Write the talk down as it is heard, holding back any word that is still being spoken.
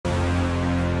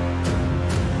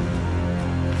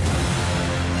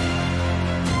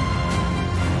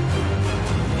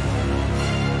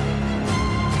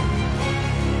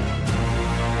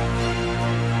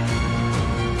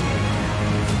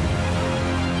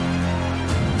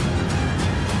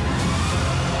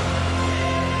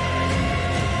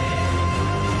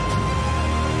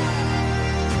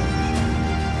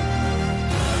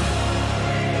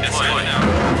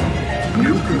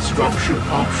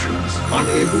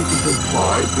Unable to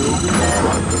comply. Building in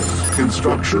progress.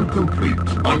 Construction complete.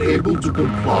 Unable to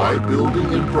comply.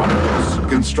 Building in progress.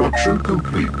 Construction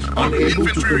complete. Unable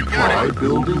to comply.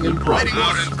 Building in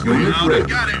progress. Unit ready.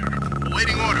 Got it.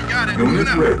 Waiting order. Got it.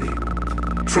 Unit ready.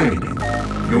 Training.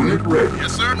 Unit ready.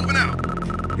 Yes, sir. Moving out.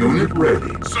 Unit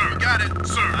ready. Sir, got it.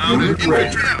 Sir, Unit ready.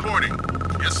 infantry reporting.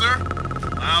 Yes, sir.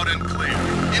 Loud and clear.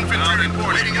 Infantry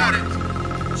reporting. Waiting order.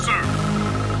 Sir.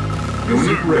 Unit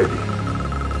Sir. ready.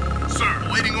 Sir,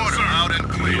 waiting order. Sir. Loud and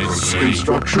clear.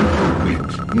 Construction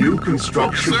complete. New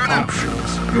construction Yes, sir.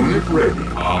 options. Unit ready.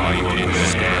 All my units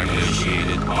stand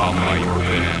initiated. All my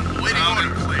command. Waiting order.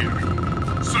 Clear.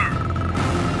 Sir.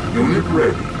 Unit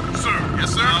ready. Sir. Yes,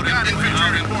 sir. Got it.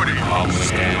 Infantry reporting. All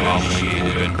stand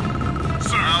initiated.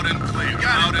 Sir. Loud and clear.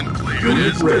 Loud and clear.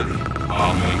 Unit ready.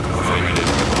 All my affirmative.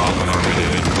 All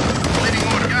affirmative. Waiting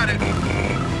order. Got it.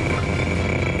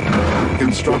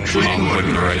 Construction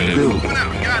complete. Building. Moving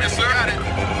out. Got it, sir. Got it.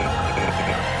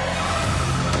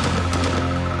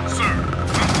 Sir,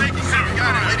 I'm taking. Sir,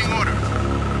 got it. Waiting order.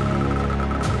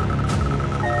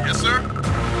 Yes, sir.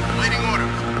 Waiting order.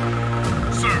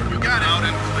 Sir, you got it. Out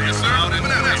and clear. Yes, sir. Out and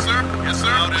clear. Yes, sir. Yes,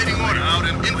 sir. Waiting order. Out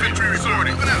and infantry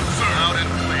reporting. Moving out, sir. Out and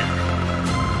clear.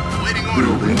 Waiting order.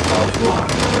 Building offline.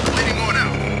 Waiting order.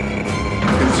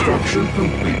 Construction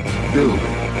complete.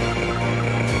 Building.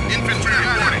 Infantry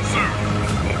reporting, sir.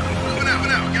 Moving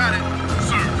out. Got it,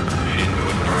 sir.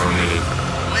 Affirmative.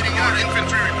 Waiting order.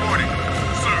 Infantry reporting,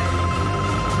 sir.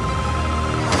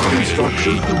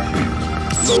 Construction complete.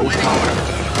 Low power.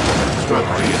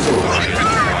 Structure solar.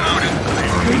 Infantry reporting.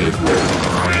 Unit ready.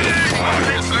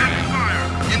 Yes, sir. Fire.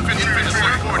 Infantry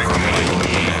reporting.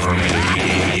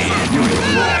 Unit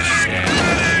lost.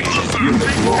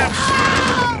 Unit lost.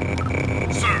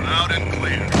 Sir, loud and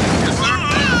clear. Yes, sir.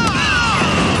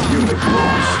 Unit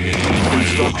lost.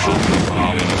 Construction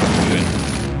complete.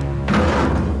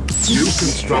 New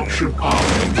construction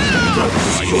options.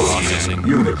 Structure solar.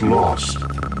 Unit lost.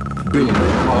 Building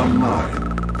online.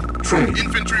 Training.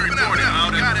 Infantry reporting.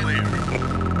 Loud and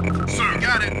clear. Sir,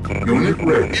 got it. Unit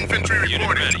ready. Infantry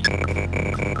reporting.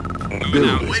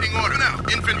 Building. Waiting order now.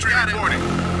 Infantry reporting.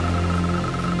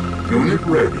 Unit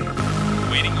ready.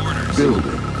 Waiting orders.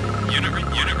 Building. Unit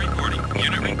reporting.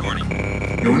 Unit reporting.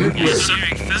 Unit Yes,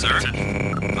 ready. sir.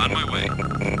 On my way.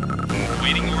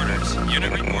 Waiting orders.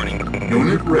 Unit reporting.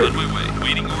 Unit On ready. my way.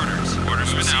 Waiting orders.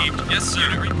 Orders received. Yes, sir.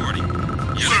 Unit reporting.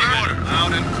 Sir, order.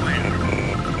 Loud and clear.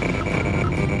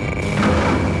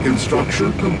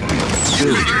 Construction complete.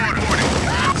 Building. Infantry reporting.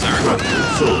 Structure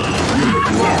solar. Unit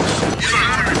lost.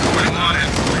 Infantry reporting. Loud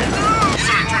and clear.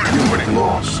 Infantry Unit reporting.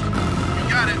 lost. You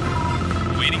got it.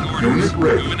 Waiting orders. Unit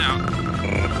ready. Moving out.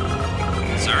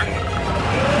 Sir.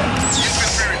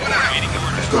 Infantry reporting. Waiting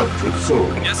orders. Structure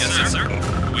solar. Yes, sir.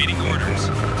 Waiting orders.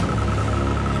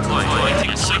 Waiting orders.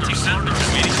 Waiting orders.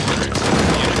 Unit ready.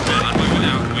 On my way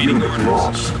out. Waiting Unit orders.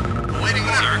 lost. Waiting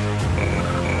order. Sir.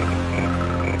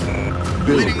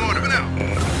 Building. Waiting order now.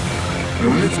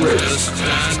 Unit ready.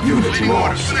 Unit Waiting order.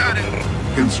 lost. Got it.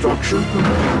 Construction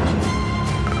complete.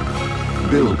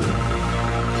 Building.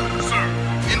 Sir,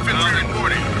 infantry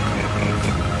reporting.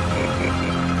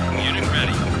 Unit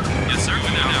ready. Yes, sir.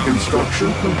 Moving out. Construction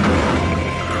complete.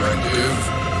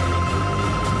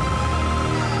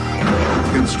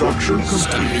 Construction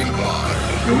complete.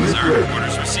 Unit Sir, ready.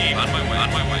 orders received. On my way. On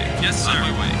my way. Yes, sir. On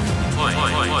my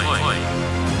way.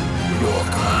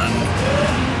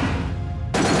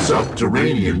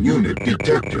 Subterranean unit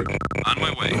detected. On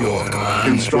my way.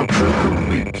 Construction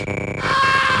complete.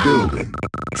 Building.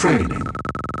 Training.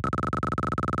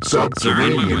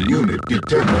 Subterranean unit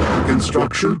detected.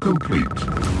 Construction complete.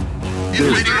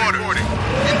 Waiting order.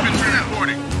 Infantry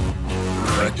reporting.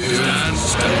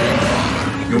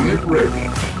 Unit ready.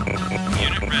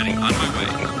 Unit ready. On my way.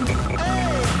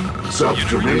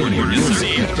 Subterranean unit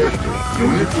detected.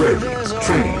 Unit ready.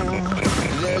 Training.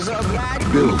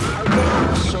 Building.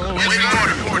 Waiting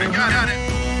order. Reporting. Got it.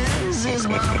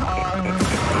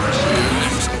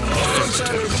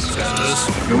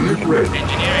 Unit ready.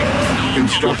 Engineering.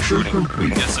 Construction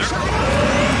complete. Yes, sir.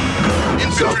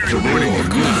 Infantry reporting.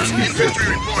 Subterranean unit Infantry detected.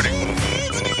 reporting.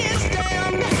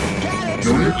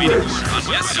 Unit Waiting ready. orders. On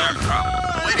yes, sir.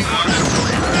 Waiting order.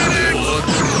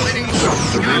 Waiting order.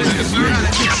 Subterranean Yes, sir. unit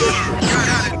Yes, sir. detected.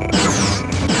 Got it.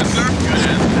 Yes, sir. Good.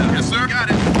 Yes, sir. Got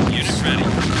it. Unit ready.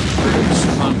 Base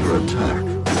under attack.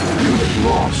 Unit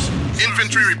lost.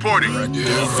 Infantry reporting.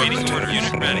 Waiting order.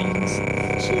 Unit ready.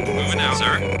 Moving out,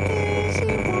 sir.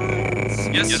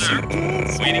 Yes, sir.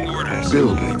 Waiting orders.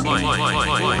 Building. Yes,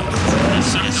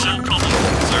 sir. Yes, sir.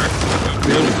 Sir.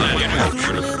 Building Unit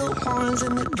captured. reporting.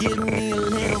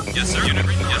 Yes, sir. Unit.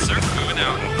 Yes, sir. Moving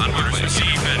out. On my way.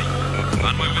 Received. Ready.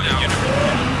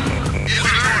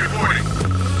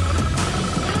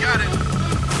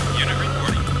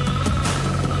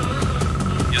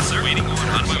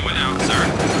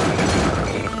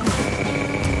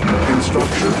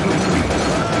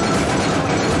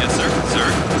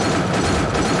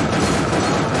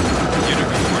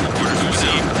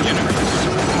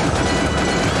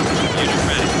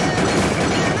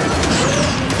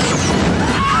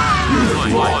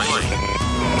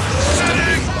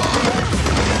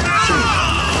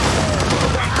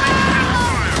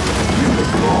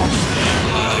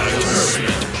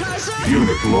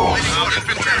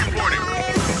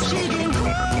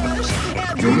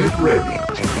 ready.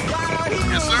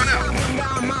 Yes, sir, now.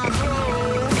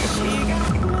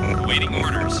 Waiting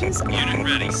orders. Unit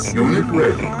ready. Unit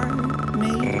ready.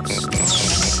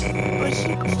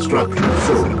 Structure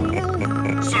sold.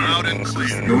 Sir, out and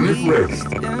clear. Unit ready.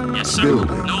 Yes, sir.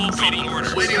 Building. No waiting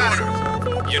orders. Waiting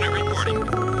orders. Unit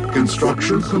reporting.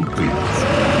 Construction complete.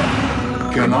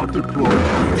 Cannot deploy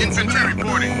here. Infantry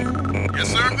reporting. Yes,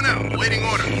 sir, now. Waiting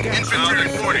orders. Infantry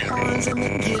reporting.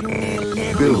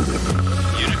 Building.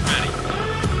 Unit ready.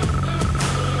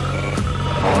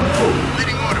 On hold.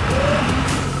 Waiting order.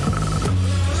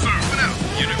 Sir, now.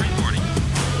 Unit reporting.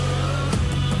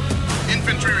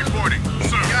 Infantry reporting.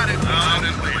 Sir, got it. Out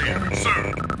and clear. Sir.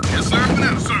 Yes, sir,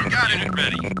 now. Sir, got it. Unit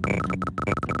ready.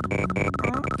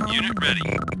 Unit ready.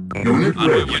 Unit On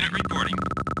ready. unit reporting.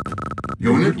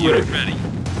 Unit Unit ready. ready.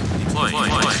 Deploy.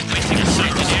 Placing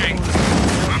engineering.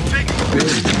 I'm taking.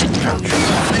 Building. Capture.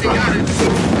 Structure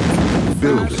sold.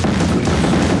 Building.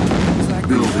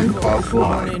 Building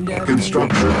offline.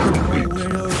 Construction complete.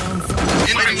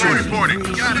 Infantry reporting.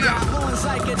 Got it out.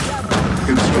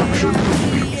 Construction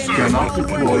complete. Cannot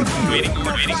deploy here.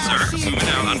 Waiting, sir. Moving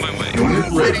out on my way. Unit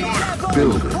ready.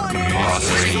 Building.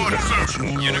 Waiting order, sir.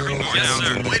 Unit reporting. Yes,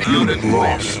 sir. Waiting out Unit and clear.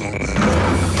 lost.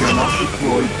 Cannot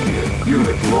deploy here.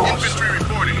 Unit lost. Infantry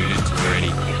reporting. Ready.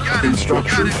 Got it.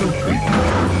 Construction Got it. complete.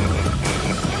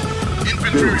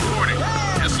 Infantry Building. reporting.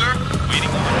 Yes, sir.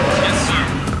 Waiting orders. Yes, sir.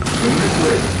 Unit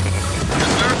ready.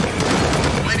 Yes, sir.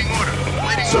 Waiting order.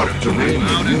 Waiting order. Subterranean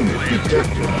Out and unit clear.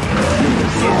 detected.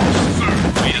 Unit lost. Sir.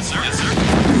 Yes, sir. Yes, sir.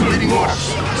 Unit lost.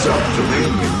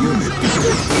 Subterranean unit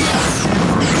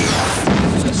detected.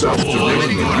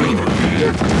 Subterranean unit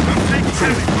detected. I'm taking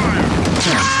heavy fire.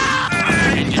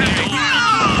 Engineering.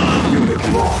 Unit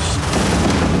lost.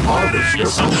 Harvester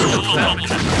under attack.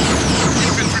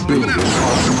 Infantry moving Building out.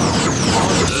 online.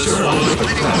 Harvester under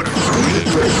attack. Unit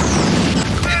ready.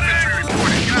 Infantry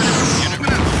reporting. Got it.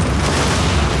 Moving out.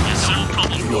 Yes, sir.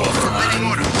 Waiting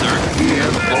order. Sir.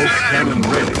 EM pulse cannon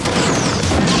ready.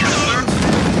 Yes, sir.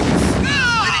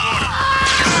 Waiting order.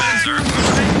 Sir.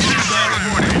 Infantry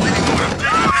reporting. Waiting order.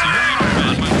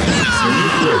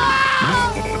 Unit ready.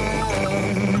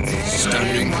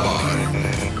 Standing by.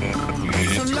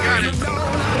 Got it.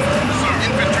 Sir,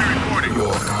 infantry reporting.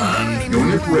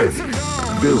 Unit ready.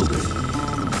 Building.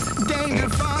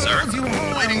 Sir.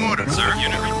 Waiting order. Sir.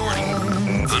 Unit reporting.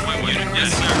 On my way. Yes,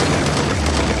 sir.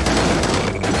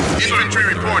 Infantry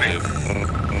reporting.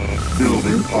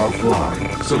 Building offline.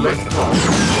 Select target.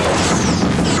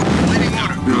 Waiting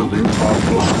order. Building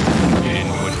offline.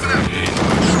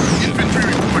 Infantry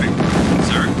reporting.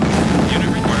 Sir. Unit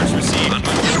reporters received. On my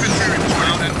way. Infantry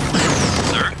reporting.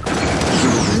 Sir.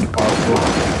 Building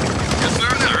offline. Yes,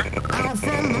 sir. Sir.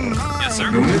 Yes, sir.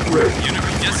 Unit ready. Unit.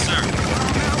 Yes, sir.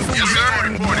 Yes, sir.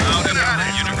 Reporting. Out and out.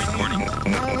 Unit reporting.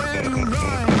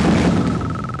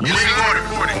 Waiting order.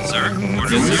 Reporting. Sir.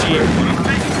 Orders Unit received. ready. I'm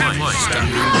taking heavy fire.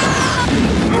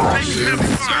 Taking heavy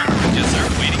Sir. fire. Yes, sir.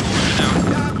 Waiting order now.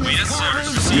 Wait, yes, sir.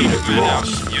 Orders received. Unit Moving out.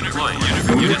 lost. Unit ready.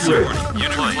 Unit Unit sir. ready. Reporting.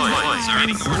 Unit ready. Sir.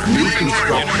 Waiting order. New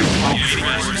construction Unit options.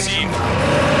 orders received.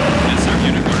 Yes, sir.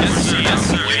 Unit orders. Yes, sir. Yes,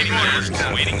 sir. Waiting orders.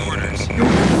 Waiting orders.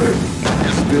 Unit ready.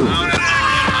 Building. Sir.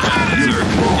 Unit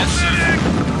Yes, lost. sir.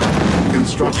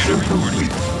 Construction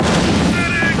complete.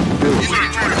 Building.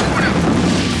 Infantry reporting.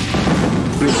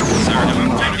 Building Sir.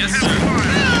 online. Yes, sir.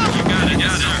 You got it.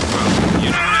 Yes, sir.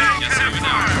 Unit ready. Yes, sir. Moving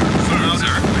out.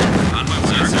 Sir. On my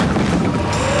way, sir.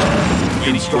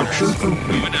 Waiting Construction orders.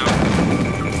 complete. Moving out.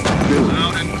 Building.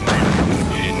 Out and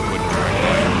clear.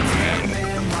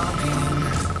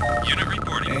 Unit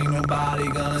reporting. Ain't nobody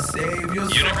gonna save you.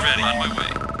 Unit ready. On my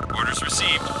way. Orders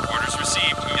received. Orders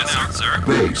received. Moving out, sir.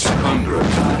 Base under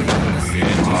attack.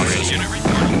 Unit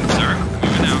reporting. Sir.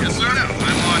 Moving out. Yes, sir.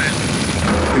 I'm on it.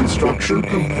 Construction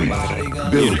complete.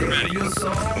 Unit Building. ready.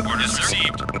 Orders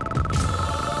received.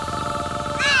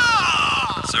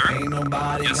 Sir. Ain't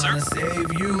nobody Yes, sir. gonna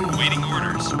save you. Waiting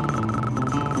orders.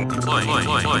 Deploy.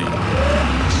 Deploy.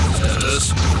 Status.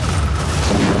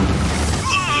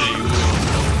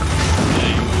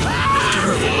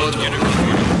 Unit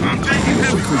reporting. I'm taking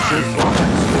heavy Insufficient fire.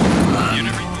 funds.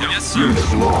 Unit reporting. Yes, sir. Unit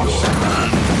lost.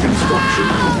 Construction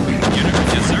complete. Unit.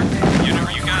 Yes, sir. Unit.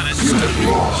 You got it. Unit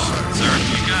lost. Sir.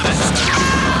 You got it.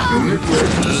 Unit ready.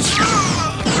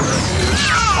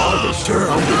 Harvester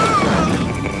under attack.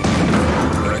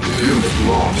 Unit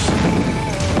lost.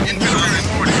 Infantry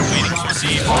reporting. Waiting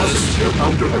received. Harvester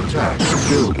under attack.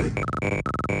 Building.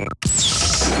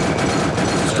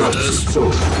 Structure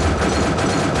sold.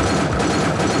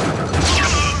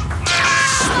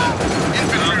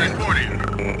 Infantry reporting.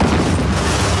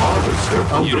 Harvester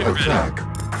under Unit ready. attack.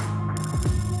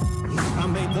 I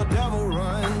made the devil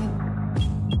run.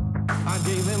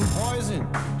 prison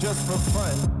just for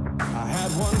fun. I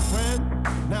had one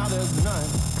friend, now there's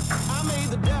none.